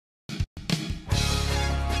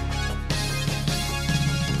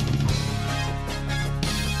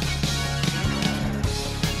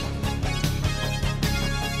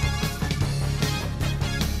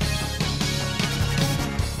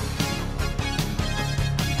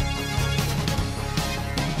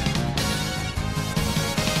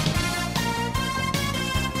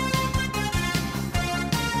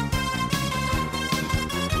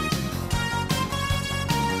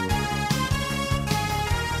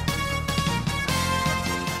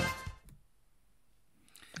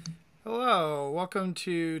Hello, welcome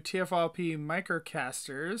to TFYLP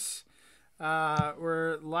Microcasters.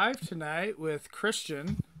 We're live tonight with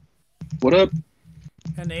Christian What up?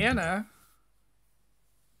 and Anna.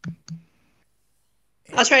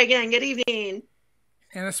 I'll try again. Good evening.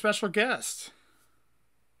 And a special guest.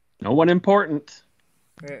 No one important.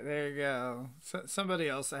 There you go. Somebody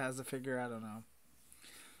else that has a figure, I don't know.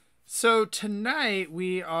 So tonight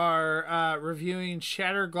we are reviewing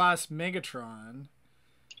Shattered Glass Megatron.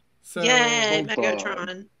 So, Yay,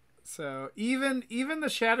 Megatron. So even the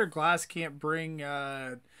Shattered Glass can't bring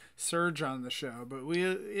Surge on the show, but we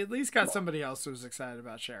at least got somebody else who was excited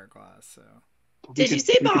about Shattered Glass. So Did you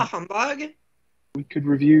say bah humbug? We could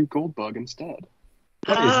review Goldbug instead.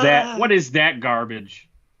 What is that? What is that garbage?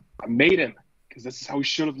 I made him because this is how he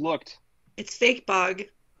should have looked. It's fake bug.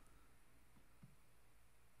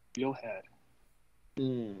 Real head.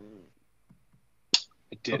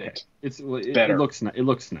 I did Okay. it. It better. looks nice. It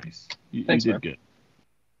looks nice. You Thanks, did man. good.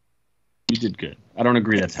 You did good. I don't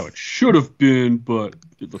agree that's how it should have been, but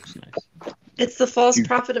it looks nice. It's the false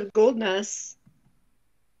prophet of goldness.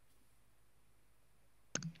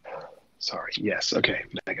 Sorry. Yes. Okay.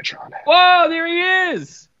 Megatron. Whoa, there he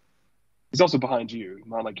is! He's also behind you.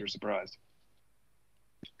 Not like you're surprised.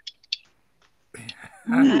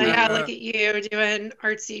 Yeah, look at you doing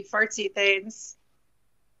artsy fartsy things.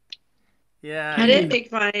 yeah, I didn't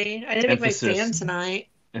make my Emphasis. fan tonight.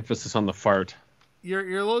 Emphasis on the fart. you're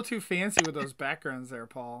a little too fancy with those backgrounds there,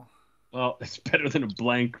 Paul. Well, it's better than a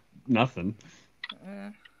blank nothing.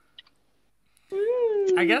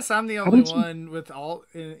 I guess I'm the How only did you- one with alt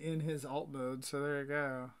in his alt mode, so there you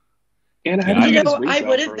go. And how Yeah, did you You get his know, wings I out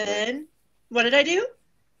would have further? been. What did I do?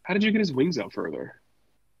 How did you get his wings out further?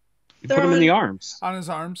 You They're put him in on- the arms. On his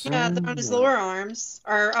arms. Yeah, they're on his lower arms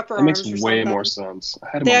or upper That makes arms. or way something. more sense. I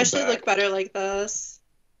had him They on the actually back. look better like this,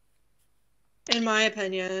 in my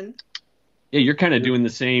opinion. Yeah, you're kind of doing the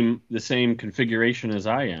same configuration as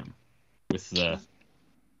I am. With the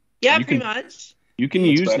Yeah, You pretty can- much. you can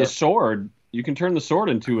Looks use better. the sword. You can turn the sword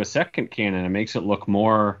into a second cannon. It makes it look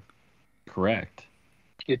more correct.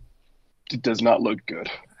 It does not look good.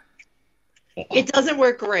 It doesn't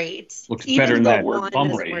work great. Looks Even better than the that one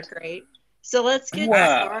bumble doesn't rate. work great. So let's get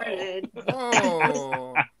Wow. started.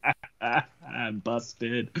 Whoa. I'm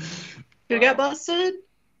busted. Who got busted?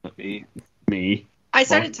 Me. Me. I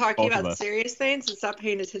started Both- talking both of about us. serious things and stopped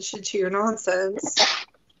paying attention to your nonsense.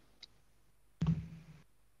 I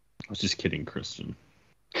was just kidding, Christian.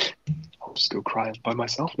 I'll just go cry by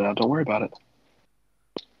myself now. Don't worry about it.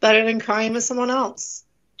 Better than crying with someone else.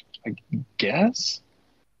 Guess?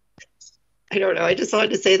 I don't know. I just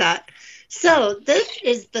wanted to say that. So this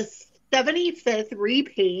is the 75th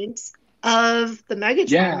repaint of the Megatron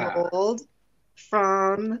Yeah. mold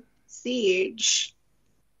from Siege.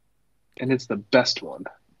 And it's the best one.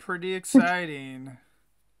 Pretty exciting.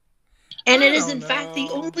 And I it is, don't in fact, the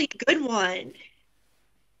know. only good one.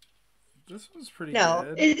 This was pretty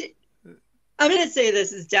No, good. I'm going to say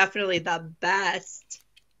this is definitely the best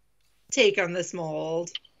take on this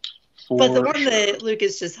mold. But the For one sure. that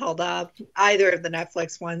Lucas just held up, either of the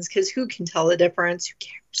Netflix ones, because who can tell the difference? Who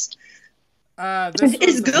cares? This It's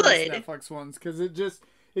was the first good. Netflix ones because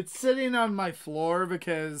it's sitting on my floor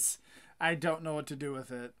because I don't know what to do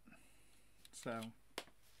with it. So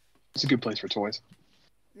It's a good place for toys.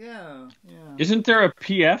 yeah. Isn't there a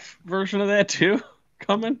PF version of that too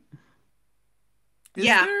coming? Is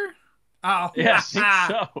Yeah. there? Oh Yeah, I think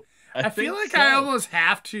so. I feel like I almost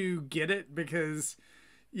have to get it because,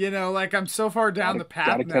 like I'm so far down the path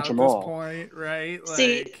Gotta now catch at 'em this all. point, right?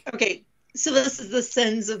 See, okay, so this is the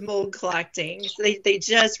sins of mold collecting. So they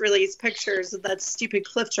just released pictures of that stupid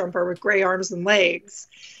cliff jumper with gray arms and legs.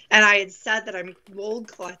 And I had said that I'm mold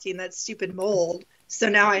collecting that stupid mold. So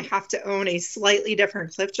now I have to own a slightly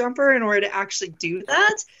different cliff jumper in order to actually do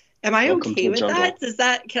that. Am I Welcome okay to the with jungle.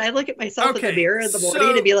 that? Can I look at myself in Okay, the mirror in the morning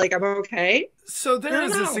so- to be like, I'm okay? So there I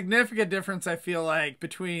is don't a know. significant difference, I feel like,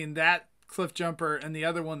 between that cliff jumper and the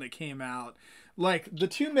other one that came out. Like the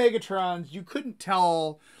two Megatrons, you couldn't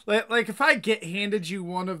tell. Like if I handed you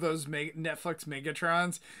one of those Netflix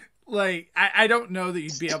Megatrons, like I don't know that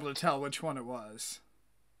you'd be able to tell which one it was.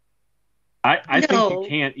 I think No. you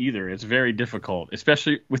can't either. It's very difficult,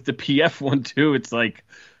 especially with the PF one too. It's like,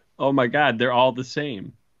 oh my God, they're all the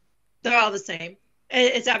same. They're all the same.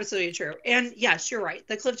 It's absolutely true. And yes, you're right.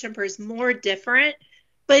 The cliff jumper is more different,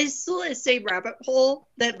 but it's still a same rabbit hole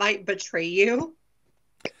that might betray you.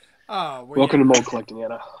 Oh, well, Welcome to mold collecting,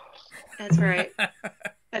 Anna. That's right.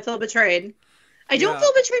 I feel betrayed. I don't Yeah.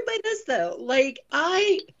 feel betrayed by this though. Like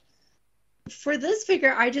for this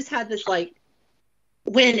figure, I just had this like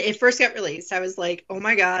when it first got released, I was like, oh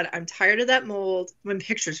my God, I'm tired of that mold. When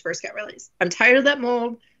pictures first got released, I'm tired of that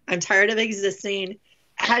mold. I'm tired of existing.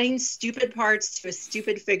 Adding stupid parts to a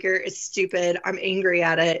stupid figure is stupid. I'm angry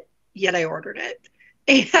at it, yet I ordered it.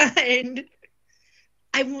 And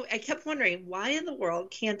I kept wondering, why in the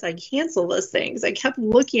world can't I cancel those things? I kept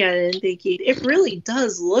looking at it and thinking, it really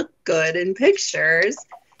does look good in pictures,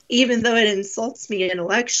 even though it insults me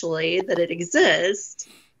intellectually that it exists.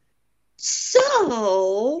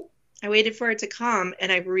 So I waited for it to come,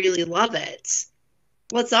 and I really love it.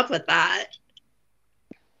 What's up with that?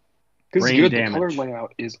 Because Brain good, damage. the color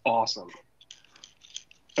layout is awesome.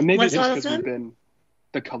 And maybe What's it's just because awesome? we've been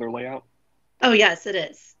the color layout. Oh, yes, it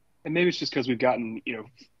is. And maybe it's just because we've gotten,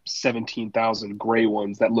 17,000 gray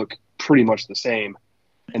ones that look pretty much the same.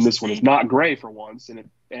 And this one is not gray for once, and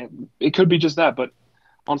it could be just that. But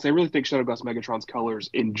honestly, I really think Shadow Glass Megatron's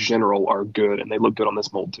colors in general are good, and they look good on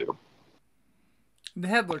this mold too. The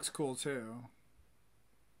head looks cool too.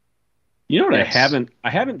 You know what? Yes. I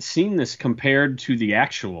haven't seen this compared to the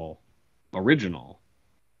actual original.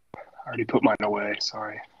 I already put mine away.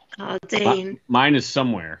 Sorry. Oh, dang. Mine is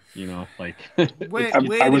somewhere. Way Way I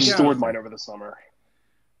to restored go. mine over the summer.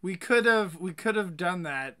 We could have done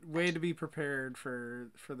that. Way to be prepared for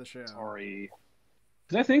the show. Sorry.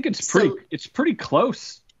 because I think it's So- pretty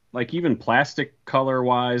close. Like even plastic color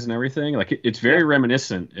wise and everything. Like it's very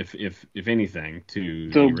reminiscent, if anything, to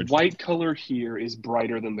the The original. white color here is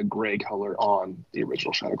brighter than the gray color on the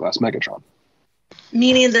original Shadow Glass Megatron.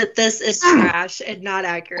 Meaning that this is trash and not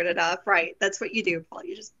accurate enough. Right. That's what you do, Paul.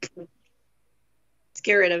 You just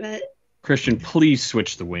get rid of it. Christian, please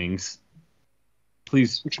switch the wings.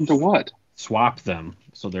 Please Switch them to what? swap them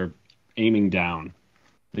so they're aiming down.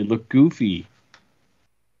 They look goofy.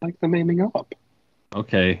 Like them aiming up.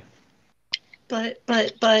 Okay. But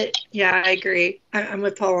yeah, I agree. I'm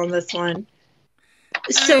with Paul on this one.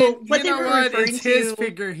 So I mean, what you they know were what? referring It's his to,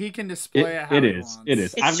 figure. He can display it how It he is. wants. It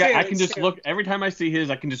is. It's true, I can it's just true. look every time I see his.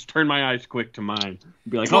 I can just turn my eyes quick to mine.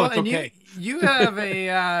 Be like, Well, oh, it's and okay. you have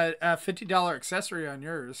a $50 accessory on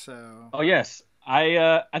yours, so Oh yes,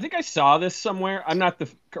 I think I saw this somewhere. I'm not the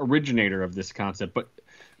originator of this concept, but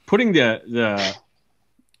putting the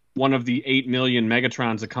one of the 8 million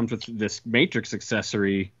Megatrons that comes with this Matrix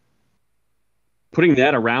accessory, putting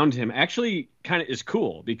that around him actually kind of is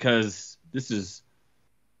cool because this is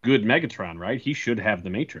good Megatron, right? He should have the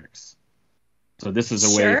Matrix. So this is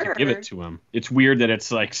a way to give it to him. It's weird that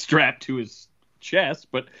it's like strapped to his chest,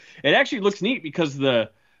 but it actually looks neat because the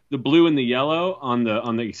blue and the yellow on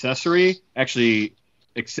the accessory actually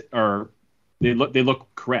they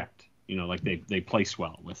look correct. Like they place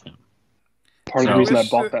well with him. Part of So- the reason I Wish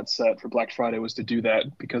bought that- that set for Black Friday was to do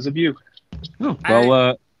that because of you. Oh,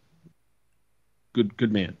 well,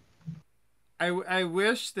 good man. I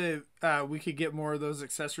wish that we could get more of those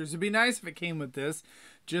accessories. It'd be nice if it came with this,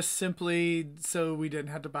 just simply so we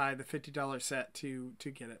didn't have to buy the $50 set to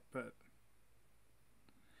get it. But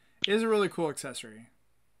it is a really cool accessory.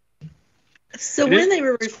 so It when is they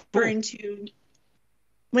were referring to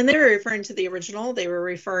the original, they were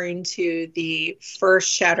referring to the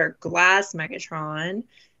first Shattered Glass Megatron,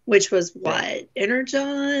 which was what?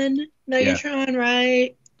 Energon Megatron,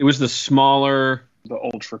 right? It was the smaller, The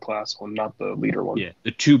Ultra class one, not the leader one.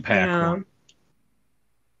 the 2-pack Yeah. one,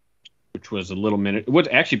 which was a little minute. It would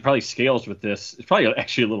actually probably scales with this. It's probably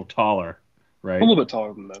actually a little taller, right? A little bit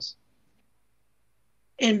taller than this.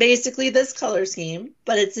 And basically this color scheme,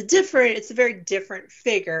 but it's a very different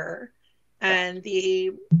figure. And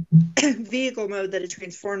the vehicle mode that it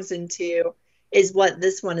transforms into is what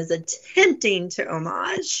this one is attempting to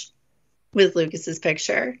homage with Lucas's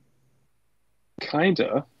picture.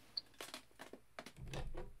 Kinda.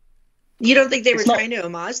 You don't think they were It's not- trying to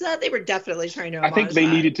homage that? They were definitely trying to homage I think they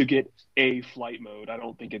that. needed to get a flight mode. I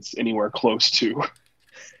don't think it's anywhere close to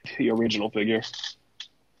the original figure.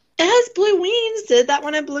 It has blue wings. Did that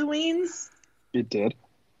one have blue wings? It did.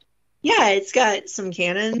 Yeah, it's got some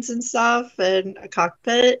cannons and stuff and a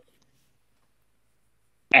cockpit.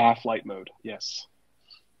 A flight mode, yes.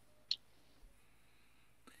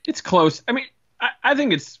 It's close. I mean, I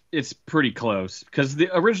think it's pretty close because the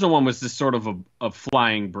original one was just sort of a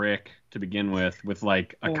flying brick to begin with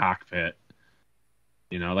like a cockpit.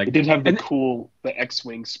 Like It did have and the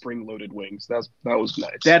X-wing spring-loaded wings. That was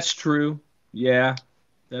nice. that's true. Yeah,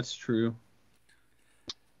 that's true.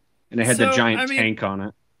 And it had the So, giant I mean- tank on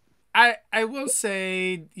it. I will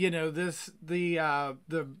say,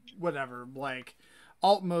 the whatever, like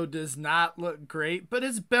alt mode does not look great, but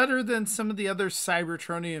it's better than some of the other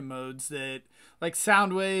Cybertronian modes that, like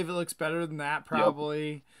Soundwave, it looks better than that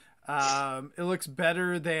probably. It looks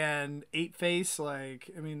better than 8 Face. Like,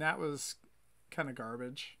 I mean, that was kind of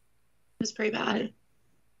garbage. It was pretty bad.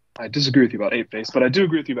 I disagree with you about Ape Face, but I do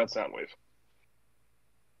agree with you about Soundwave.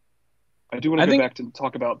 I do want to go back to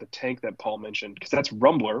talk about the tank that Paul mentioned, because that's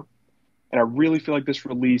Rumbler, and I really feel like this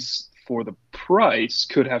release for the price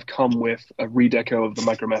could have come with a redeco of the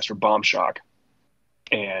Micromaster Bomb Shock,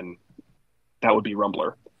 and that would be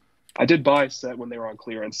Rumbler. I did buy a set when they were on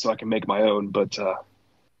clearance so I can make my own, but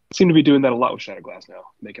seem to be doing that a lot with Shatterglass now,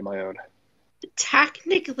 making my own.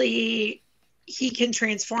 Technically, he can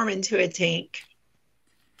transform into a tank.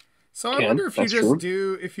 So I wonder if you just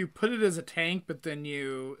if you put it as a tank, but then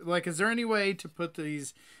you, like, is there any way to put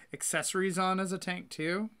these accessories on as a tank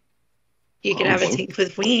too? You can have a tank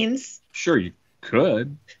with wings. Sure, you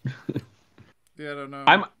could. Yeah, I don't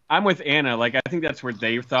know. I'm with Anna. Like, I think that's where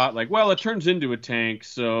they thought, like, well, it turns into a tank,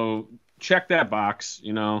 so check that box,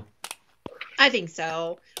 you know. I think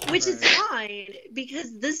so, which is fine,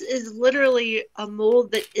 because this is literally a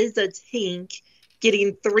mold that is a tank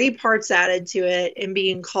getting 3 parts added to it and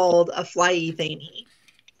being called a flyy thingy.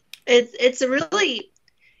 It's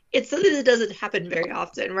something that doesn't happen very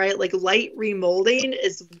often, right? Like, light remolding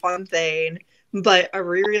is one thing, but a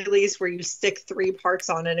re-release where you stick 3 parts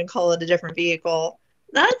on it and call it a different vehicle,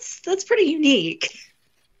 that's pretty unique.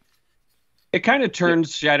 It kind of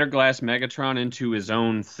turns Shatterglass Megatron into his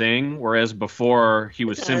own thing, whereas before he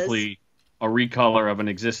was simply a recolor of an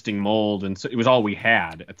existing mold, and so it was all we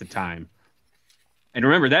had at the time. And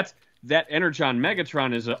remember, that Energon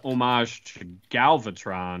Megatron is an homage to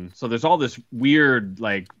Galvatron, so there's all this weird,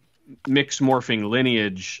 like, mixed morphing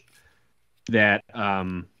lineage that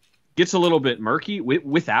gets a little bit murky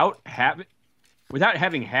without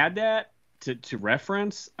having had that to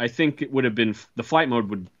reference. I think it would have been, the flight mode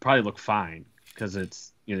would probably look fine, because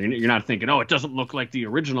it's, you know, you're not thinking, oh, it doesn't look like the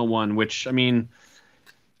original one, which, I mean,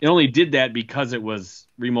 it only did that because it was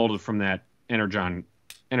remolded from that Energon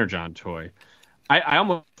toy. I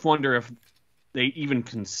almost wonder if they even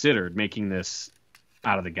considered making this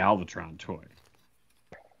out of the Galvatron toy.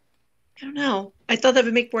 I don't know. I thought that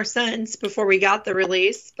would make more sense before we got the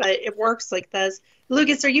release, but it works like this.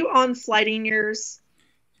 Lucas, are you on flighting yours?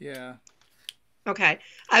 Yeah. Okay.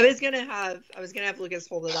 I was gonna have Lucas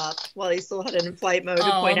hold it up while he still had it in flight mode to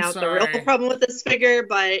point out the real problem with this figure,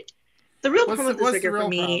 but the real problem with this figure for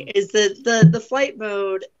me is the flight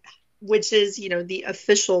mode, which is, you know, the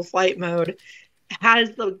official flight mode,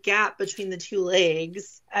 has the gap between the 2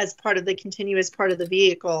 legs as part of the continuous part of the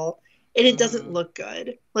vehicle, and it doesn't look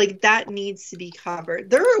good. Like, that needs to be covered.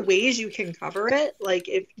 There are ways you can cover it. Like,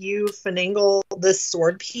 if you finagle this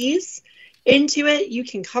sword piece into it, you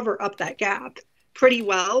can cover up that gap pretty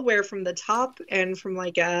well, where from the top and from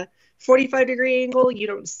like a 45-degree angle, you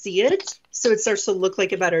don't see it. So it starts to look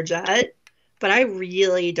like a better jet. But I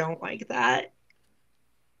really don't like that.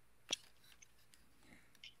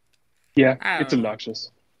 Yeah, it's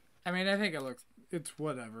obnoxious. I mean, I think it's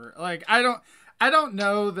whatever. Like, I don't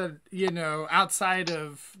know that, you know, outside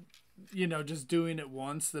of, you know, just doing it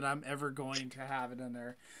once, that I'm ever going to have it in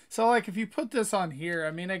there. So, like, if you put this on here,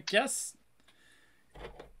 I mean, I guess,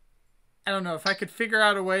 I don't know, if I could figure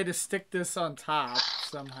out a way to stick this on top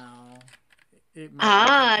somehow. It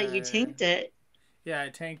might you tanked it. Yeah, I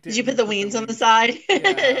tanked it. Did you put the wings on the side?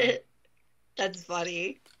 Yeah. That's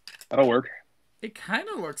funny. That'll work. It kind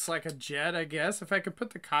of looks like a jet, I guess. If I could put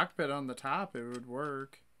the cockpit on the top, it would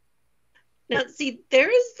work. Now, see,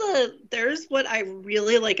 there's what I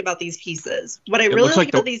really like about these pieces. What I really like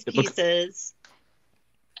about these pieces,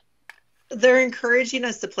 they're encouraging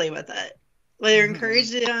us to play with it. They're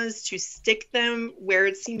encouraging us to stick them where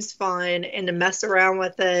it seems fun and to mess around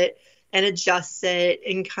with it and adjust it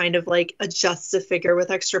and kind of like adjust the figure with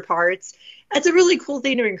extra parts. It's a really cool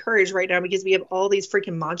thing to encourage right now, because we have all these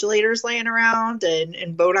freaking modulators laying around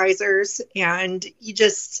and bonizers, and you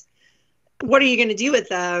just, what are you going to do with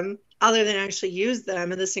them other than actually use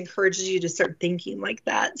them? And this encourages you to start thinking like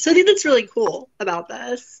that. So I think that's really cool about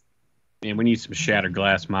this. Man, we need some shattered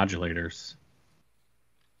glass modulators.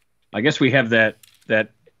 I guess we have that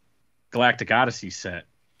Galactic Odyssey set.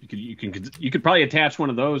 You could probably attach one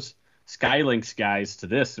of those Skylinks guys to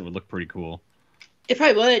this. It would look pretty cool. It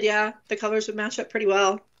probably would, yeah. The colors would match up pretty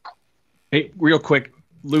well. Hey, real quick,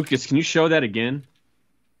 Lucas, can you show that again?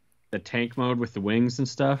 The tank mode with the wings and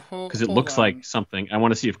stuff? Because it looks like something. I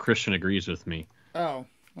want to see if Christian agrees with me. Oh,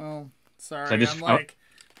 well, sorry. I'm like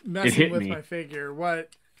messing with my figure. What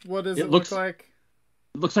does it look like?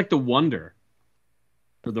 It looks like the Wonder.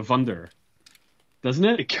 Or the Wunder. Doesn't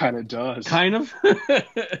it? It kind of does. Kind of?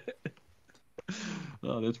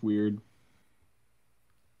 Oh, that's weird.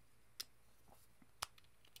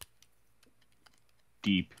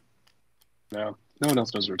 Deep. No one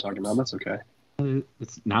else knows what we're talking about. That's okay.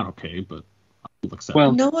 It's not okay, but Looks up.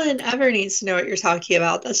 Well, No one ever needs to know what you're talking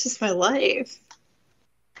about. That's just my life.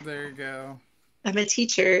 There you go. I'm a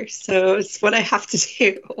teacher, so it's what I have to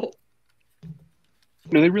do.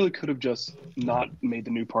 no, they really could have just not made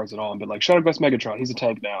the new parts at all and been like, Shadow Glass Megatron, he's a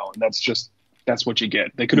tank now, and that's what you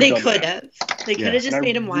get. They could have They done could that. have. They could Yeah. have just And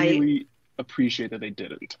made I him white. really appreciate that they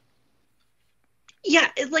didn't. Yeah,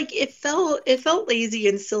 it felt lazy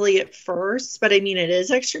and silly at first, but I mean, it is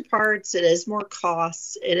extra parts, it is more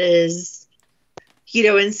costs, it is,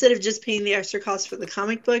 instead of just paying the extra cost for the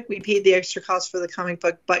comic book, we paid the extra cost for the comic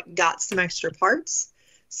book, but got some extra parts.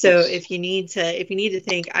 So Yes. if you need to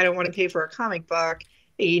think, I don't want to pay for a comic book,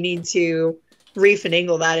 you need to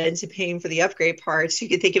refinagle that into paying for the upgrade parts, you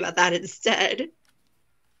can think about that instead.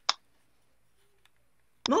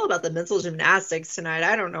 I'm all about the mental gymnastics tonight.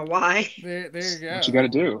 I don't know why. There you go. What you got to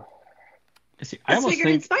do. See, I This almost figure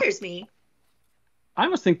think inspires me.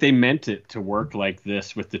 they meant it to work like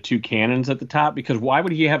this with the two cannons at the top, because why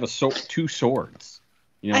would he have two swords?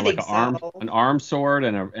 I Like think so. an arm sword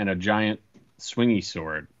and a giant swingy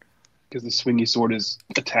sword. Because the swingy sword is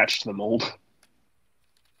attached to the mold.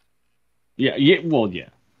 Yeah, yeah.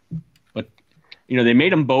 But they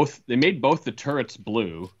made them both. They made both the turrets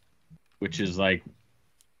blue, which is like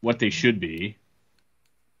what they should be.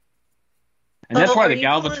 And that's why are the you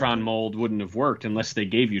Galvatron calling- mold wouldn't have worked unless they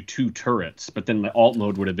gave you two turrets. But then the alt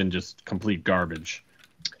mode would have been just complete garbage.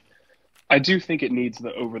 I do think it needs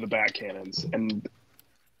the over-the-back cannons. And You've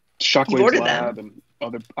Shockwave's ordered Lab them. and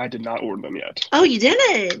other... I did not order them yet. Oh, you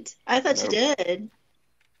didn't? I thought No. you did.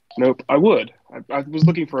 Nope, I would. I was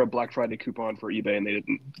looking for a Black Friday coupon for eBay, and they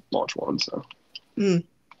didn't launch one, so... Mm.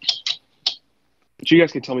 But you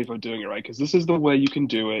guys can tell me if I'm doing it right, because this is the way you can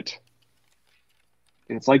do it.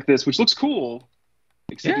 And it's like this, which looks cool,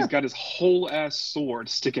 except Yeah. he's got his whole-ass sword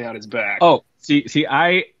sticking out his back. Oh, see,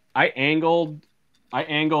 I angled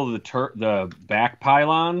the back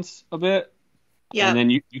pylons a bit, Yeah. and then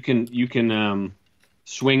you can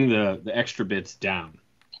swing the extra bits down.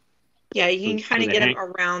 Yeah, you can So kind of they get him hang-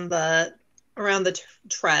 around the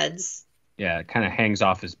treads. Yeah, it kind of hangs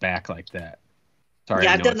off his back like that. Sorry,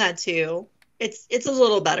 Yeah, I I've know done that too. It's a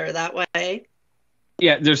little better that way.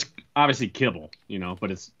 Yeah, there's obviously kibble,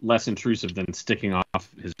 but it's less intrusive than sticking off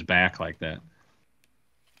his back like that.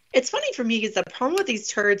 It's funny for me because the problem with these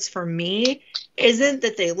turrets for me isn't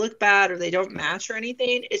that they look bad or they don't match or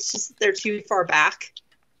anything. It's just that they're too far back.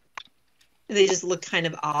 They just look kind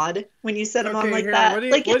of odd when you set them on Okay, like here, that. what do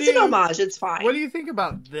you- Like, what it's do an you- homage. It's fine. What do you think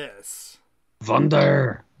about this?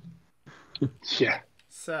 Wunder. Yeah.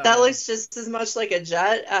 So That looks just as much like a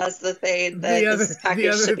jet as the thing that this is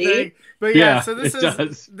packaged to be. thing. But yeah, Yeah, so this it is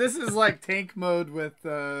does. this is like tank mode with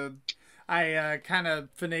I kind of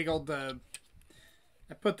finagled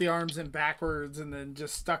I put the arms in backwards and then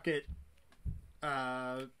just stuck it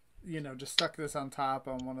just stuck this on top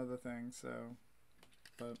on one of the things, so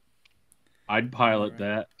but I'd pilot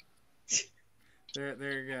that.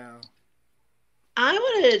 there you go. I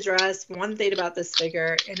want to address one thing about this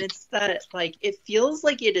figure, and it's that it feels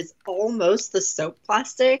like it is almost the soap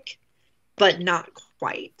plastic, but not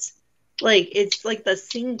quite. It's like the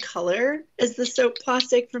same color as the soap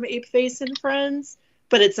plastic from Ape Face and Friends,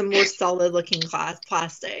 but it's a more solid looking glass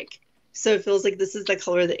plastic. So it feels like this is the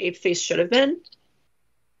color that Ape Face should have been.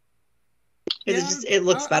 It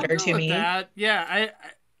looks I'll better go to with me. that. Yeah,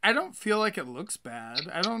 I don't feel like it looks bad.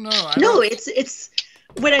 I don't know. No, it's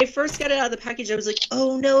when I first got it out of the package, I was like,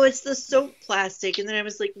 oh no, it's the soap plastic. And then I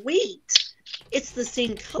was like, wait, it's the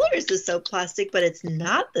same color as the soap plastic, but it's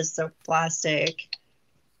not the soap plastic.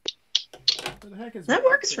 What the heck is That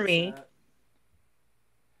works for me.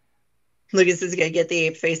 Lucas is going to get the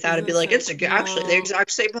ape face out and be like, it's actually the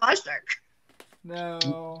exact same plastic.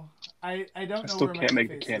 No, I don't know. I still where can't my make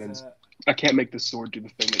the face is cannons. at. I can't make the sword do the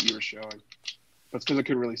thing that you were showing. That's because I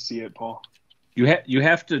couldn't really see it, Paul. You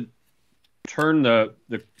have to turn the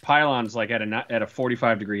pylons like at a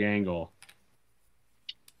 45-degree angle.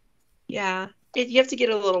 Yeah, you have to get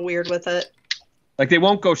a little weird with it. Like they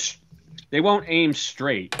won't aim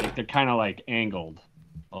straight. Like they're kind of like angled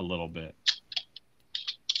a little bit.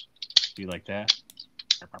 Be like that.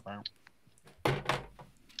 I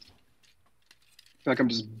feel like I'm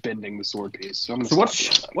just bending the sword piece. So I'm gonna So stop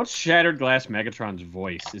doing that. what's Shattered Glass Megatron's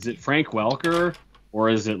voice? Is it Frank Welker or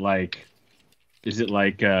is it like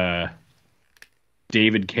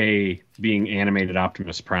David K being animated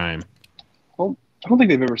Optimus Prime? Well, I don't think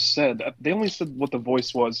they've ever said that. They only said what the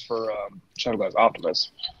voice was for Shadow Glass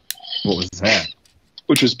Optimus, What was that?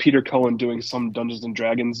 which was Peter Cullen doing some Dungeons and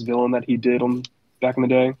Dragons villain that he did back in the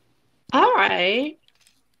day. All right.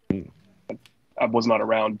 I was not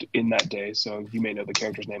around in that day, so you may know the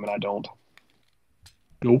character's name and I don't.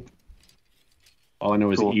 Nope. All I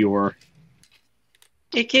know is Cool. Eeyore.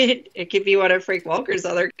 It could be one of Frank Welker's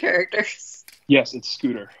other characters. Yes, it's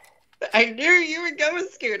Scooter. I knew you would go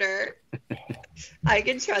with Scooter. I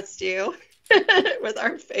can trust you with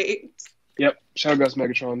our fate. Yep, Shadow Ghost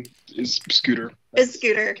Megatron is Scooter. It's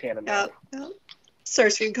Scooter. Canon now. Yep.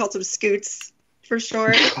 Starscream calls him Scoots for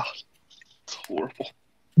short. God, it's horrible.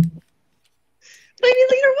 But I mean,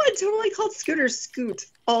 Leader One totally called Scooter Scoot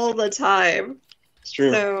all the time. It's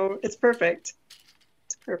true. So it's perfect.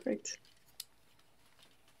 It's perfect.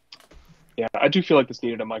 Yeah, I do feel like this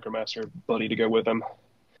needed a Micromaster buddy to go with him.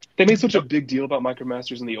 They made such a big deal about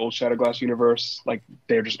Micromasters in the old Shadow Glass universe. Like,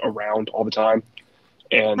 they're just around all the time.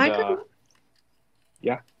 And,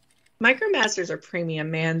 yeah. Micromasters are premium,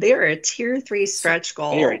 man. They are a tier 3 stretch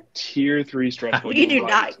goal. They are a tier 3 stretch goal. You do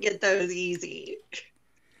not get those easy.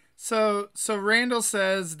 So Randall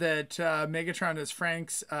says that Megatron is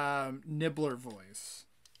Frank's nibbler voice.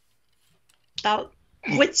 About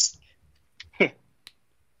which?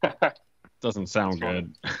 Doesn't sound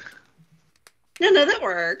good. No, that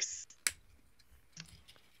works.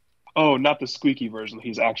 Oh, not the squeaky version.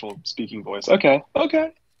 He's actual speaking voice. Okay.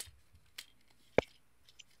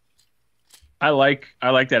 I like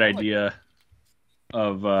that idea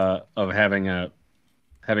of having the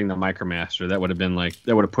Micromaster. That would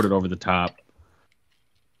have put it over the top.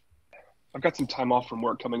 I've got some time off from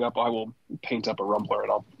work coming up. I will paint up a Rumbler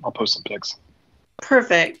and I'll post some pics.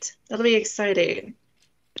 Perfect. That'll be exciting.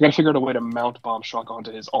 I gotta figure out a way to mount Bomb Shock onto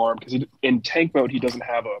his arm because in tank mode he doesn't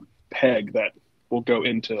have a peg that will go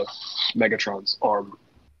into Megatron's arm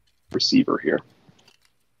receiver here.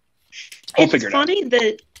 I'll figure it out. It's funny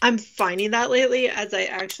that I'm finding that lately as I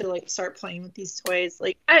actually start playing with these toys.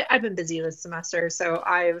 I've been busy this semester, so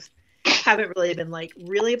haven't really been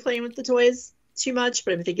really playing with the toys too much.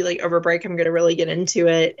 But I'm thinking over break I'm gonna really get into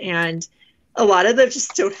it, and a lot of them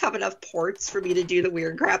just don't have enough ports for me to do the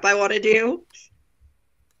weird crap I want to do.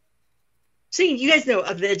 So you guys know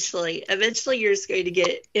eventually you're just going to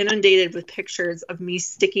get inundated with pictures of me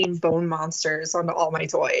sticking bone monsters onto all my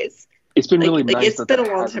toys. It's been really nice. It's been a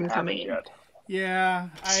long time coming. Yet. Yeah,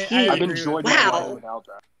 I've enjoyed my life without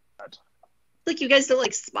that. You guys don't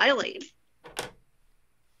like smiling.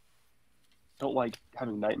 Don't like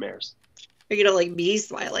having nightmares. Or you don't like me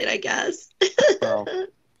smiling, I guess. Well,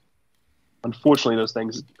 unfortunately, those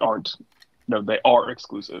things aren't. No, they are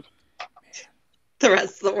exclusive. The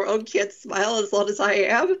rest of the world can't smile as long as I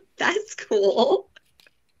am. That's cool.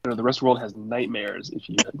 The rest of the world has nightmares if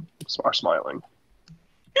you are smiling.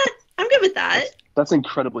 I'm good with that. That's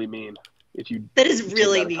incredibly mean. That is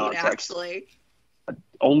really mean, actually.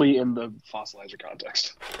 Only in the fossilizer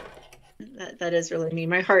context. That is really mean.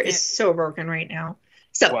 My heart is so broken right now.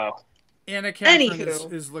 So, wow. Anna Catherine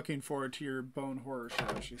is looking forward to your bone horror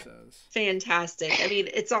show, she says. Fantastic. I mean,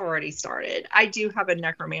 it's already started. I do have a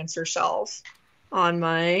Necromancer shelf on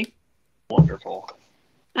my... Wonderful.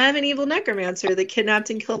 I have an evil Necromancer that kidnapped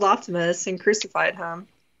and killed Optimus and crucified him.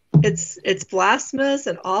 It's blasphemous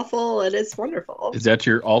and awful, and it's wonderful. Is that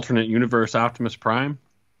your alternate universe Optimus Prime?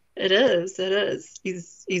 It is.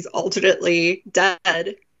 He's alternately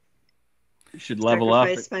dead. You should level up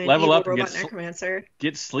and Necromancer.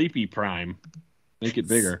 Get Sleepy Prime. Make it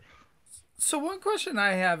bigger. So one question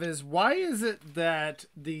I have is, why is it that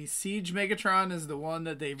the Siege Megatron is the one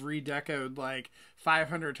that they've redecoed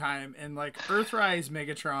 500 times, and Earthrise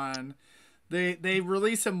Megatron, they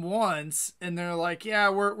release him once and they're like, yeah,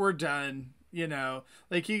 we're done,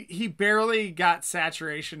 he barely got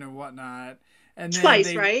saturation and whatnot. And then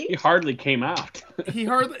twice, right? He hardly came out.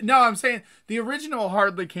 I'm saying the original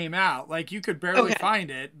hardly came out. You could barely find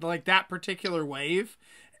it, that particular wave.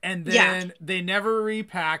 And then they never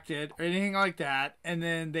repacked it or anything like that. And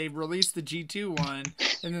then they released the G2 one,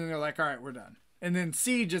 and then they're like, all right, we're done. And then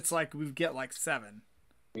Siege, it's we get 7.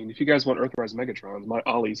 I mean, if you guys want Earthrise Megatrons, my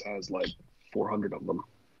Ollie's has 400 of them.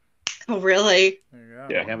 Oh, really? There you go.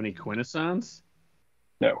 Do you have any Quintessons?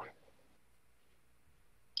 No.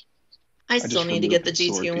 I still need to get the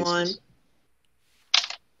G2 one.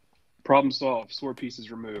 Problem solved. Sword pieces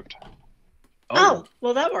removed. Oh,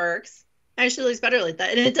 well, that works. Actually looks better like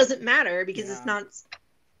that. And it doesn't matter because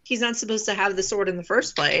he's not supposed to have the sword in the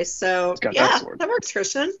first place. So, that works,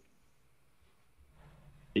 Christian.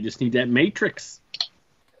 You just need that Matrix.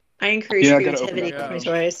 I encourage creativity with my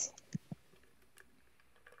choice.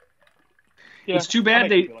 Yeah, it's too bad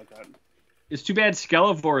It's too bad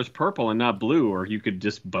Skelevor is purple and not blue, or you could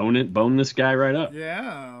just bone this guy right up.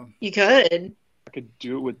 Yeah. You could. I could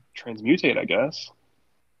do it with Transmutate, I guess.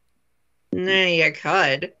 No, you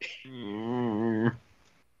could.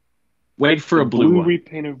 Wait for a blue one.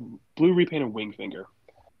 Blue repainted wing finger.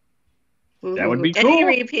 That would be Any cool.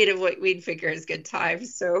 repeat of Wing Finger is good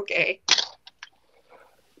times, so okay.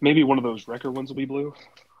 Maybe one of those record ones will be blue.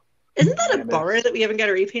 Isn't that a Damn it. bummer that we haven't got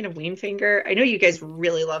a repaint of Wing Finger? I know you guys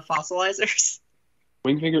really love fossilizers.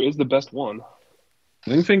 Wingfinger is the best one.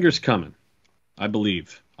 Wingfinger's coming. I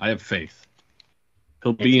believe. I have faith.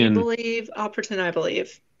 He'll If be you in. believe, I'll pretend I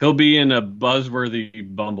believe. He'll be in a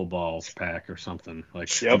buzzworthy Bumbleballs pack or something.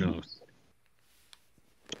 Like, Yep. who knows?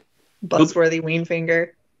 Buzzworthy Wing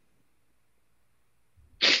Finger.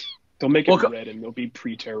 They'll make it Well, red and they'll be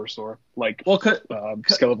pre-Pterosaur, like Well,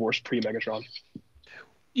 Skelevor's pre-Megatron.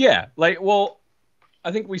 yeah.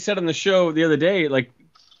 I think we said on the show the other day, like,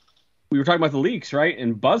 we were talking about the leaks, right?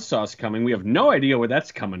 And Buzzsaw's coming. We have no idea where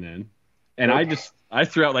that's coming in. And Nope. I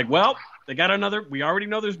threw out, like, well, they got another. We already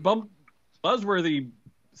know there's buzzworthy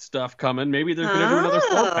stuff coming. Maybe they're going to do another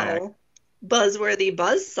 4-pack. Buzzworthy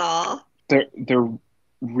Buzzsaw.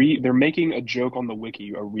 They're making a joke on the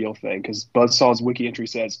wiki a real thing, because Buzzsaw's wiki entry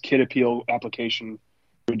says kid appeal application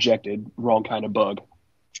rejected, wrong kind of bug.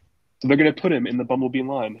 So they're going to put him in the Bumblebee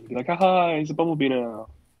line. Be like, haha, he's a Bumblebee now.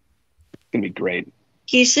 It's going to be great.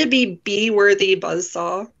 He should be B-worthy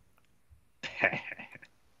Buzzsaw.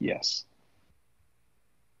 Yes.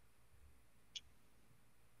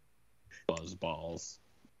 Buzzballs.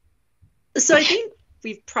 So I think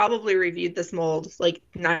we've probably reviewed this mold like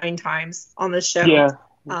 9 times on this show. Yeah.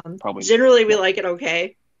 Probably. Generally, we like it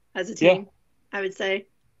okay as a team, Yeah. I would say.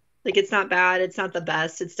 Like, it's not bad. It's not the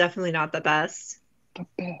best. It's definitely not the best. The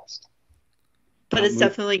best. But it's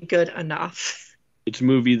definitely good enough. It's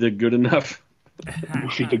movie the good enough.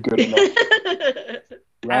 Movie the good enough.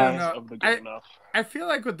 Rise know. of the good enough. I feel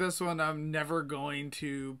like with this one, I'm never going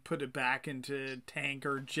to put it back into tank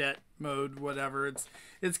or jet mode, whatever.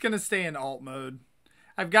 It's going to stay in alt mode.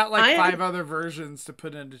 I've got like 5 other versions to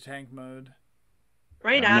put into tank mode.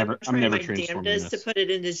 Right now, I'm I'm never trying my transforming damnedest to this. put it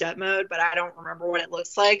into jet mode, but I don't remember what it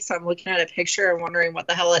looks like, so I'm looking at a picture and wondering what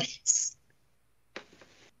the hell it is.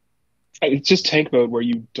 It's just tank mode where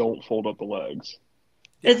you don't fold up the legs.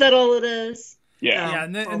 Is that all it is? Yeah. Yeah,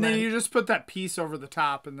 and then you just put that piece over the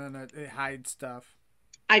top, and then it hides stuff.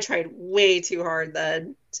 I tried way too hard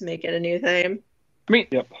then to make it a new thing. I mean,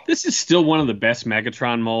 Yep. this is still one of the best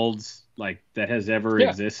Megatron molds like that has ever Yeah.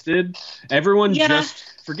 existed. Everyone Yeah.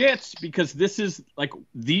 just forgets because this is like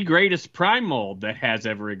the greatest Prime mold that has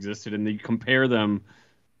ever existed, and they compare them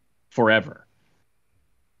forever.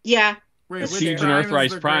 Yeah. Wait, The which Siege and Prime is Earthrise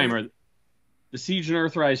the Prime great- are the Siege and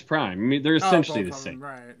Earthrise Prime. I mean, they're essentially both the of them, same.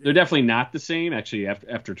 right? They're definitely not the same. Actually,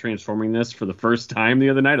 after transforming this for the first time the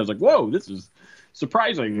other night, I was like, "Whoa, this is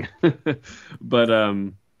surprising." But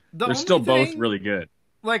they're still both really good.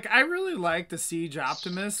 Like, I really like the Siege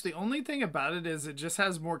Optimus. The only thing about it is it just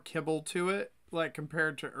has more kibble to it, like,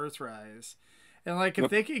 compared to Earthrise. And, like,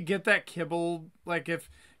 if they could get that kibble, like,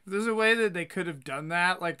 if there's a way that they could have done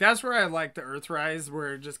that, like, that's where I like the Earthrise,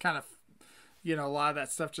 where it just kind of, you know, a lot of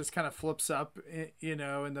that stuff just kind of flips up, you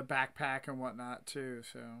know, in the backpack and whatnot, too,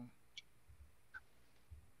 so.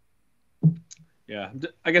 Yeah,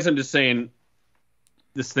 I guess I'm just saying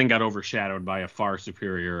this thing got overshadowed by a far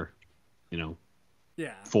superior, you know,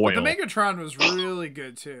 Yeah. foil. But the Megatron was really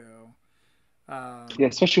good, too. Yeah,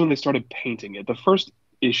 especially when they started painting it. The first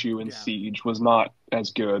issue in Siege was not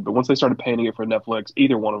as good, but once they started painting it for Netflix,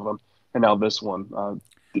 either one of them, and now this one,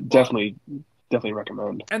 definitely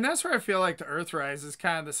recommend. And that's where I feel like the Earthrise is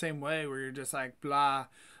kind of the same way, where you're just like, blah.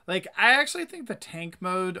 Like, I actually think the tank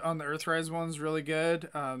mode on the Earthrise one's really good.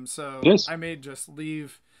 So It is. I may just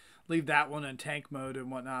leave that one in tank mode and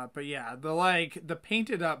whatnot. But yeah, the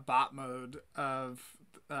painted up bot mode of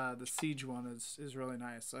the Siege one is really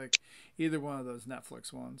nice. Like, either one of those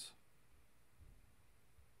Netflix ones.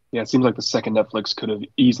 Yeah, it seems like the second Netflix could have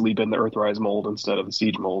easily been the Earthrise mold instead of the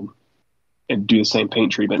Siege mold, and do the same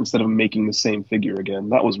paint treatment instead of making the same figure again.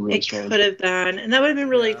 That was really It strange. could have been, and that would have been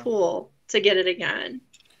really cool to get it again.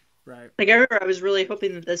 Right. Like, I remember I was really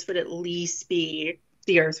hoping that this would at least be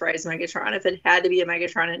the Earthrise Megatron. If it had to be a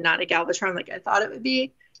Megatron and not a Galvatron like I thought it would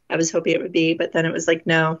be, I was hoping it would be, but then it was like,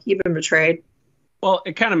 no, you've been betrayed. Well,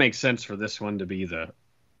 it kind of makes sense for this one to be the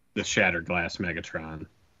Shattered Glass Megatron.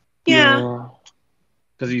 Yeah.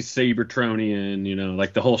 Because he's Cybertronian, you know,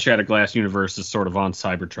 like the whole Shattered Glass universe is sort of on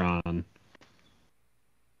Cybertron.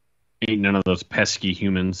 Ain't none of those pesky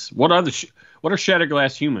humans. What are Shattered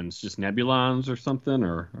Glass humans? Just Nebulons or something?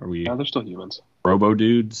 Or are we Yeah, they're still humans. Robo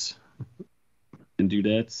dudes and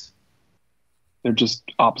dudettes? They're just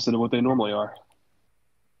opposite of what they normally are.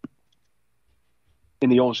 In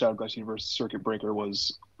the old Shadow Glass universe, Circuit Breaker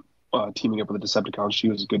was teaming up with the Decepticons. She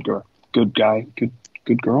was a good girl, good guy,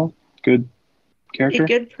 good girl, good character, A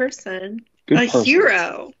good person. Good a person.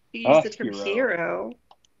 hero. You A use the term hero. hero.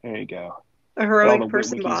 There you go. A All heroic the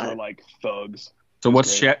person wikis bot. are like thugs. So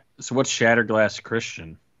what's great. what's Shatterglass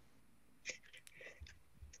Christian?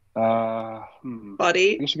 I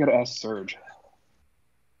Buddy. guess you got to ask Serge.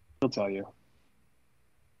 He'll tell you.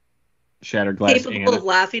 Shatterglass Capable Anna. of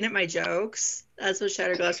laughing at my jokes. That's what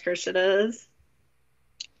Shatterglass Christian is.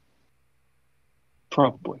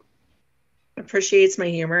 Probably. Appreciates my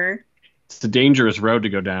humor. It's a dangerous road to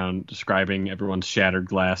go down describing everyone's shattered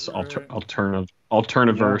glass Right. alternativerse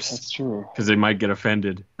Yeah, that's true. because they might get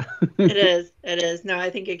offended. It is. It is. No, I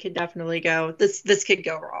think it could definitely go. This could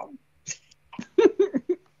go wrong.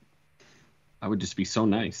 I would just be so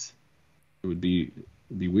nice. It would be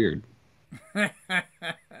weird.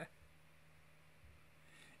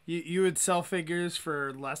 You would sell figures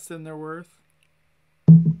for less than they're worth?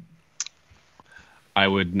 I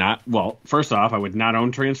would not. Well, first off, I would not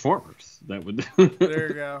own Transformers. That would. There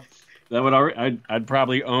you go. That would already. I'd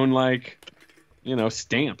probably own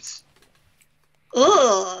stamps.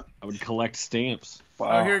 Ugh. I would collect stamps.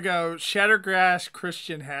 Oh, here we go. Shattergrass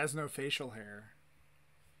Christian has no facial hair.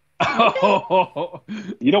 Oh,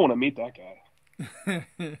 You don't want to meet that guy.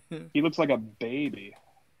 He looks like a baby.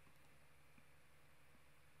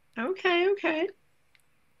 Okay.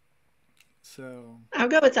 So I'll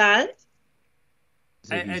go with that.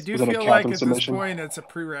 I do Was that a feel like Catherine at submission? this point it's a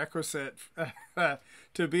prerequisite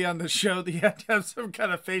to be on the show that you have to have some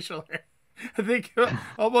kind of facial hair. I think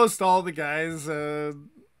almost all the guys on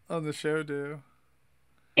the show do.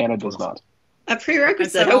 Anna does not. A I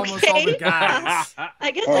prerequisite. said almost all the Okay. guys.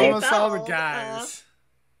 I guess Almost I all the fell. guys.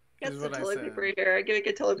 That's is the what I toilet said. paper hair. I give it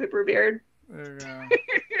a toilet paper beard. There you go.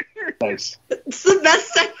 Nice. It's the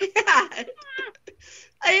best I had.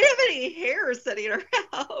 I didn't have any hair sitting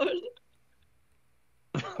around.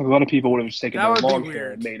 A lot of people would have just taken That their would be long hair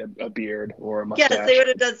weird. and made a beard or a mustache. Yes, they would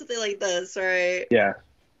have done something like this, right? Yeah.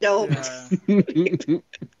 Nope. Yeah.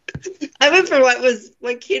 I went for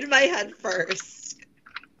what came to my head first.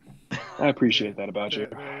 I appreciate that about you.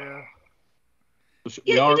 There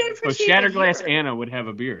Yeah, you did So appreciate my Shatterglass humor. Anna would have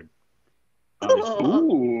a beard. Oh,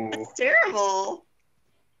 Ooh. that's terrible.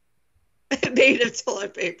 Made of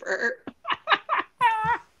toilet paper.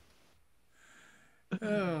 you go.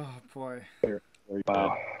 Oh boy.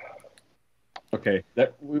 Wow. Okay. Yeah,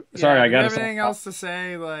 Sorry, I do you got have anything else to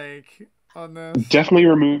say on this? Definitely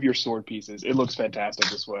remove your sword pieces. It looks fantastic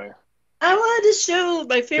this way. I wanted to show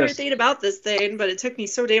my favorite Yes. thing about this thing, but it took me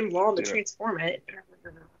so damn long to Yeah. transform it.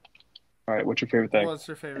 All right, what's your favorite thing? What's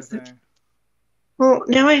your favorite thing? Well,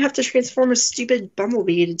 now I have to transform a stupid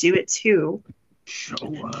bumblebee to do it too. Show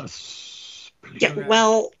us. Please. Yeah, Okay.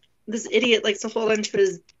 well, this idiot likes to hold onto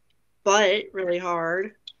his butt really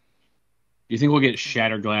hard. You think we'll get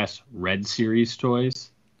Shatterglass Red Series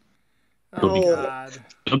toys? Oh Oh. God.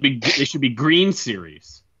 They should be Green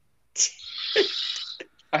Series.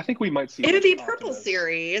 I think we might see. It would be Megatron purple for this.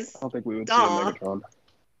 series. I don't think we would Duh. see a Megatron.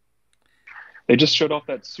 They just showed off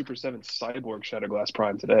that Super 7 Cyborg Shatterglass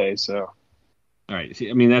Prime today, so All right. See,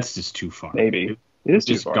 I mean, that's just too far. maybe. It is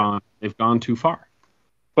too Just far. gone. They've gone too far.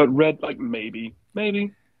 But red, maybe.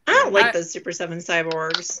 I don't like I- those Super 7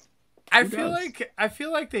 cyborgs. I Who feel does?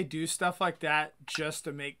 like they do stuff like that just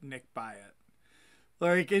to make Nick buy it.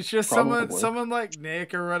 Like it's just Probably. someone like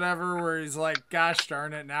Nick or whatever where he's like, gosh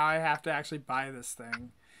darn it, now I have to actually buy this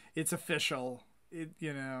thing. It's official.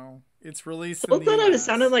 It's released Well, in the thought I was US.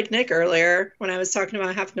 sounding like Nick earlier when I was talking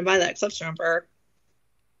about having to buy that cliff jumper.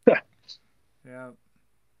 Yeah.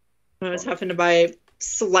 I was having to buy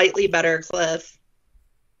slightly better cliff.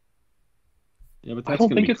 Yeah, but I that's don't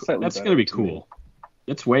gonna think be it's cool. slightly That's better gonna be to me. cool.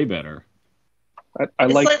 That's way better. I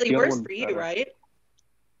It's like slightly the other worse one for you, better. right?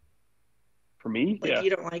 For me, Like yeah. you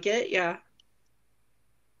don't like it, yeah.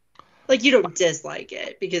 Like you don't dislike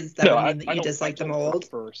it because that No, would I mean that you don't- dislike the I don't mold.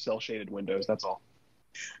 prefer cell shaded windows. That's all.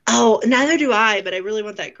 Oh, neither do I, but I really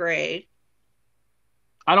want that gray.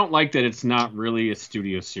 I don't like that it's not really a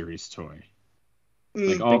Studio Series toy.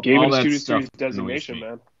 Mm. They All gave it a that Studio stuff Series annoys designation, me.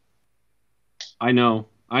 man.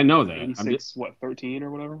 I know that. 86, 13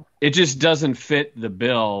 or whatever. It just doesn't fit the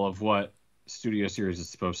bill of what Studio Series is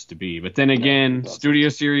supposed to be. But then it again, doesn't. Studio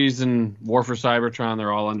Series and War for Cybertron,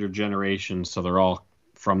 they're all under generation, so they're all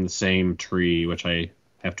from the same tree, which I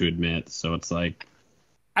have to admit. So it's like,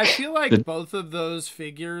 I feel like The- both of those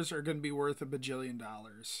figures are going to be worth $1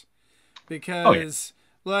 bajillion because,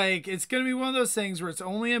 it's going to be one of those things where it's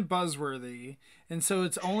only in Buzzworthy, and so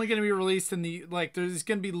it's only going to be released in the there's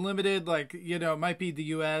going to be limited, it might be the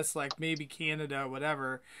U.S., maybe Canada,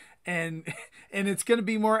 whatever, and it's going to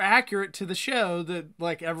be more accurate to the show that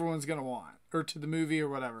everyone's going to want, or to the movie or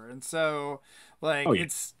whatever, and so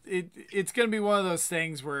it's going to be one of those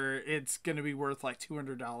things where it's going to be worth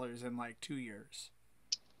 $200 in 2 years.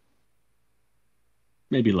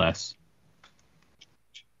 maybe less.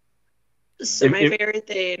 So my favorite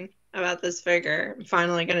thing about this figure, I'm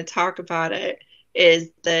finally going to talk about it,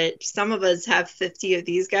 is that some of us have 50 of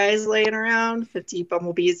these guys laying around, 50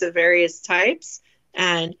 bumblebees of various types,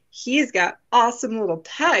 and he's got awesome little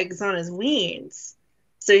pegs on his wings,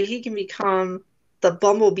 so he can become the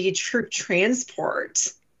bumblebee troop transport.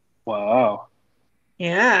 Wow.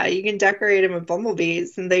 Yeah, you can decorate him with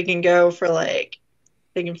bumblebees, and they can go for they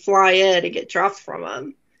can fly in and get dropped from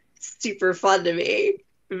them. It's super fun to me.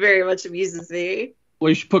 Very much amuses me. Well,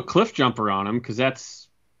 you should put Cliff Jumper on him because that's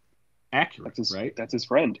accurate, right? That's his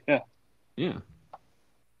friend. Yeah. Yeah.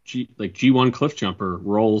 G1 Cliff Jumper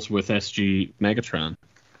rolls with SG Megatron.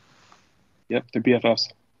 Yep, they're BFFs.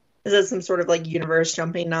 Is that some sort of universe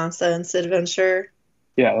jumping nonsense adventure?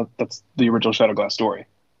 Yeah, that's the original Shadowglass story.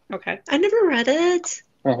 Okay, I never read it.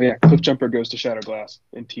 Oh yeah, Cliff Jumper goes to Shadowglass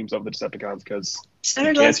and teams up with the Decepticons because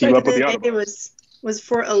Shadowglass back in the day was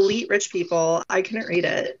for elite rich people. I couldn't read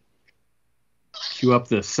it. Cue up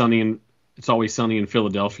the It's Always Sunny in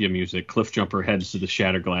Philadelphia music. Cliff Jumper heads to the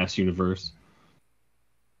Shatterglass universe.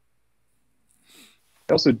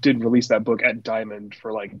 They also did release that book at Diamond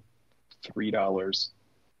for $3.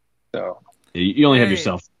 So you only have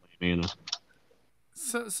yourself, man.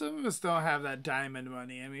 So some of us don't have that diamond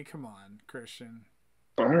money. I mean, come on, Christian.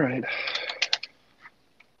 All right.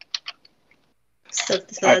 So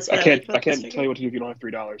I can't tell you what to do if you don't have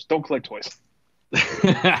 $3. Don't collect toys.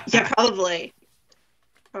 Yeah, probably.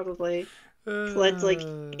 Collect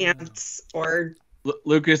ants or.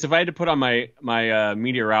 Lucas, if I had to put on my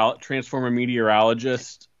Transformer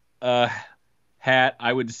meteorologist hat,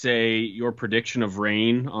 I would say your prediction of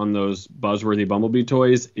rain on those Buzzworthy Bumblebee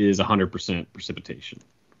toys is 100% precipitation.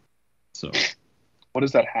 So, what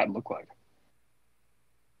does that hat look like?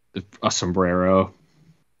 A sombrero.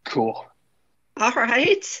 Cool. All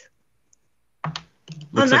right.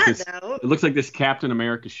 It looks like this Captain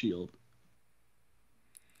America shield.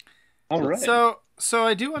 All right. So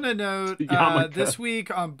I do want to note this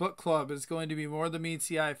week on Book Club is going to be More Than Meets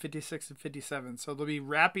the Eye 56 and 57. So they'll be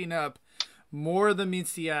wrapping up More Than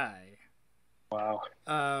Meets the Eye. Wow.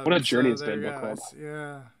 What a journey it's been, Book Club.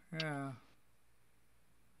 Yeah.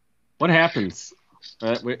 What happens?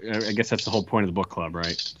 I guess that's the whole point of the book club,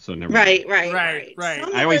 right? So never. Right.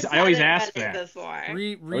 I always ask that.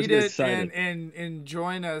 Read it and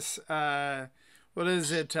join us. What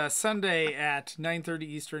is it? Sunday at 9:30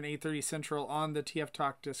 Eastern, 8:30 Central on the TF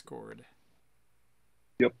Talk Discord.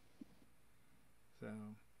 Yep. So.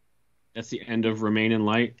 That's the end of Remain in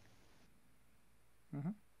Light. Mm-hmm.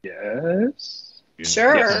 Yes.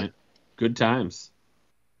 Sure. Yes. Good times.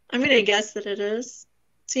 I'm gonna guess that it is.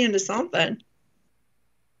 It's the end of something.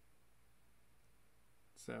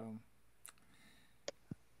 So,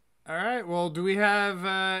 all right. Well, do we have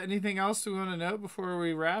anything else we want to know before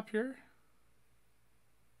we wrap here?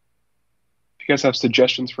 If you guys have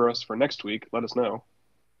suggestions for us for next week, let us know.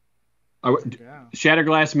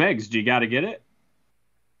 Shatterglass Megs, do you got to get it?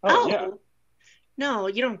 Oh, yeah. No,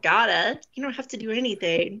 you don't gotta. You don't have to do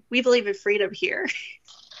anything. We believe in freedom here.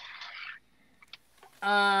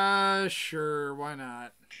 Sure. Why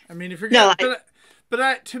not? I mean, if you're gonna...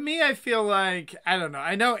 But to me, I feel like, I don't know.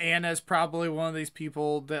 I know Anna's probably one of these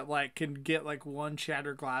people that can get one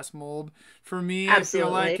shattered glass mold. For me, absolutely.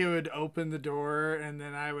 I feel like it would open the door, and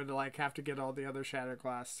then I would have to get all the other shattered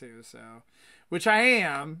glass too. So, which I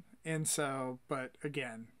am, and so, but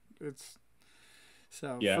again, it's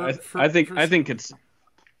so. Yeah, I think it's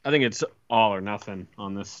all or nothing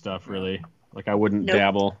on this stuff. Really, I wouldn't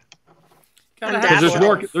dabble.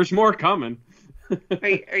 Because there's more coming.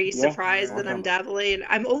 Are you surprised that I'm dabbling?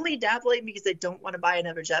 I'm only dabbling because I don't want to buy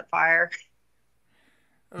another Jetfire.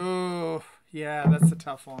 Oh, yeah, that's a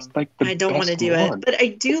tough one. I don't want to do it, but I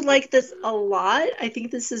do like this a lot. I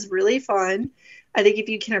think this is really fun. I think if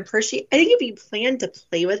you plan to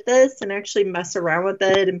play with this and actually mess around with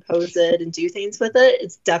it and pose it and do things with it,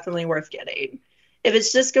 it's definitely worth getting. If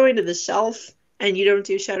it's just going to the shelf and you don't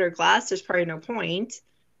do shattered glass, there's probably no point.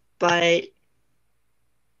 But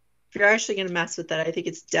if you're actually going to mess with that, I think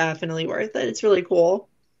it's definitely worth it. It's really cool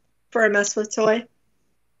for a mess with toy.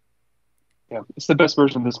 Yeah, it's the best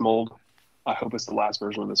version of this mold. I hope it's the last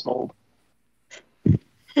version of this mold.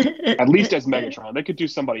 At least as Megatron. They could do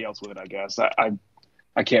somebody else with it, I guess.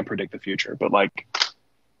 I can't predict the future, but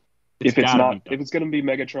if it's going to be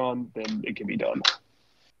Megatron, then it can be done.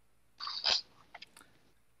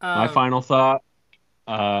 My final thought,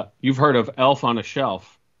 you've heard of Elf on a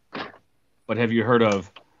Shelf, but have you heard of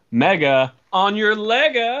Mega on your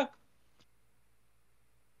Lega?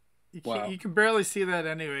 You can barely see that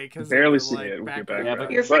anyway because barely see it with your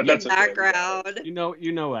background. Your freaking background. You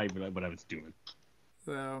know what I was doing.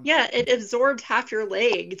 So Yeah, it absorbed half your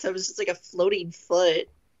leg, so it was just like a floating foot.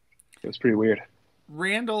 It was pretty weird.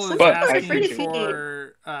 Randall Some is people are asking afraid of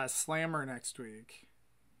for Slammer next week.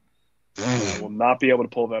 I will not be able to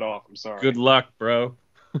pull that off. I'm sorry. Good luck, bro.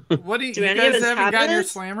 What do you, Do you any of guys us haven't have gotten your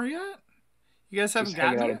this? Slammer yet? You guys haven't Just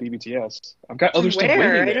hanging gotten out it? at BBTS. I've got other stuff Where?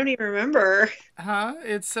 waiting I there. don't even remember. Huh?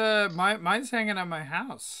 It's mine's hanging at my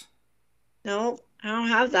house. No, I don't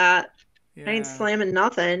have that. Yeah. I ain't slamming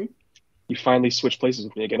nothing. You finally switched places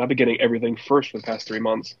with me again. I've been getting everything first for the past 3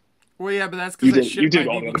 months. Well, yeah, but that's You because I did- you shipped my did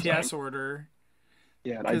all the other BBTS time. order.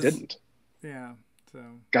 Yeah, and I 'Cause- didn't. Yeah. So.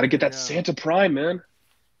 Got to get there that you go. Santa Prime, man.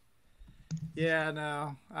 Yeah,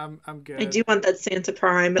 no, I'm good. I do want that Santa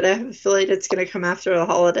Prime, but I have a feeling it's going to come after the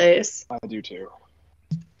holidays. I do too.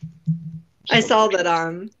 I saw that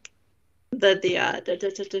what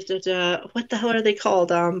the hell are they called?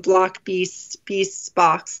 Block Beast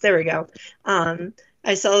Box. There we go.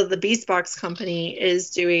 I saw that the Beast Box company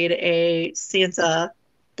is doing a Santa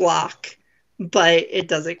block, but it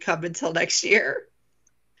doesn't come until next year.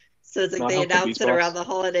 So it's like Not they helpful, announce Beast it Box. around the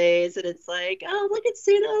holidays, and it's like, oh, look at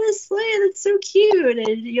Santa on his sleigh. That's so cute,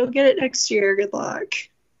 and you'll get it next year. Good luck.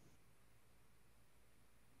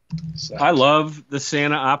 Sad. I love the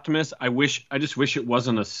Santa Optimus. I just wish it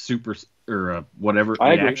wasn't a super or a whatever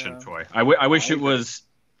I agree. reaction Yeah. toy. I wish I it agree. was.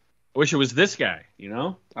 I wish it was this guy. You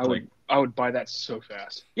know, I would buy that so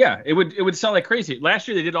fast. yeah, it would sell like crazy. Last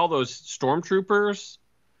year they did all those stormtroopers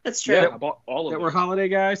That's true. Yeah, I bought all of that them. were holiday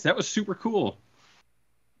guys. That was super cool.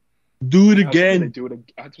 Do it I was hoping again. they'd do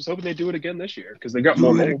it. I was hoping they'd do it again this year because they got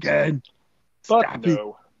more Do it molds. again. But Stop it.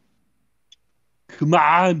 no, Come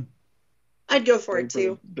on. I'd go for it They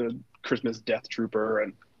too. bring the Christmas Death Trooper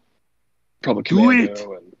and probably Do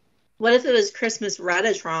Commando. And What if it was Christmas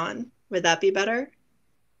Ratatron? Would that be better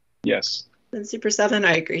yes, than Super 7?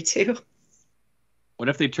 I agree too. What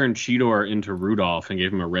if they turned Cheetor into Rudolph and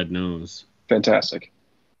gave him a red nose? fantastic.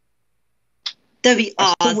 That'd be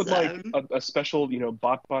I still awesome. would like a special,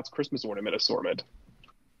 BotBot's Christmas ornament assortment.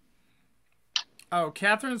 Oh,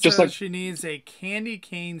 Catherine Just says like- she needs a candy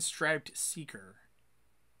cane striped Seeker.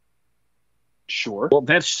 Sure. Well,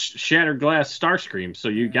 that's Shattered Glass Starscream, so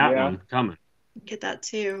you got Yeah. one coming. Get that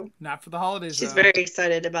too. Not for the holidays. She's though. very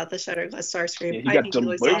excited about the Shattered Glass Starscream. Yeah, he I got think he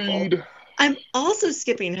looks awful. delayed. I'm also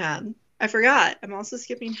skipping him. I forgot. I'm also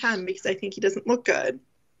skipping him because I think he doesn't look good.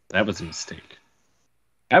 That was a mistake.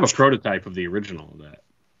 I have a prototype of the original of that.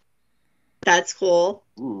 That's cool.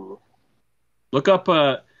 Ooh. Look up.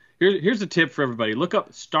 Here's a tip for everybody. Look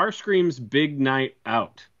up Starscream's Big Night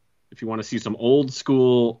Out if you want to see some old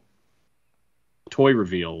school toy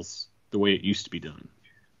reveals the way it used to be done.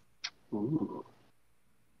 Ooh.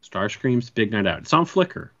 Starscream's Big Night Out. It's on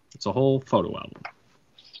Flickr. It's a whole photo album.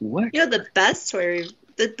 Flick. You know, the best toy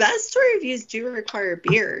reviews do require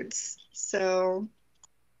beards. So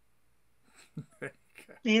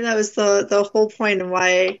maybe that was the whole point of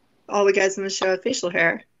why all the guys on the show have facial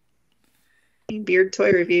hair. Beard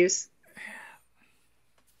toy reviews.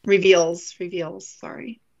 Reveals.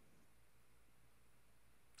 Sorry.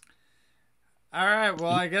 All right.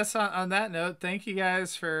 Well, I guess on that note, thank you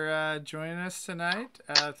guys for joining us tonight.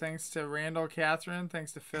 Thanks to Randall, Catherine.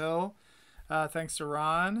 Thanks to Phil. Thanks to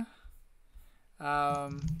Ron. Yeah.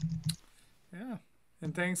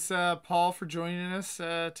 And thanks, Paul, for joining us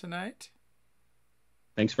tonight.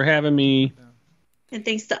 Thanks for having me. And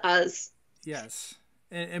thanks to us. Yes.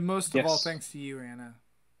 And most of all, Yes. thanks to you, Anna.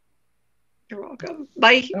 You're welcome.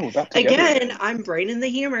 Bye. Oh, we're back together Again, I'm Brain in the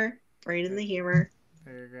Humor. Brain in the Humor.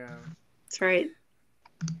 There you go. That's right.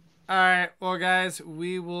 All right. Well, guys,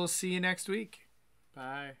 we will see you next week.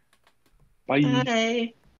 Bye. Bye.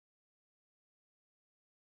 Bye.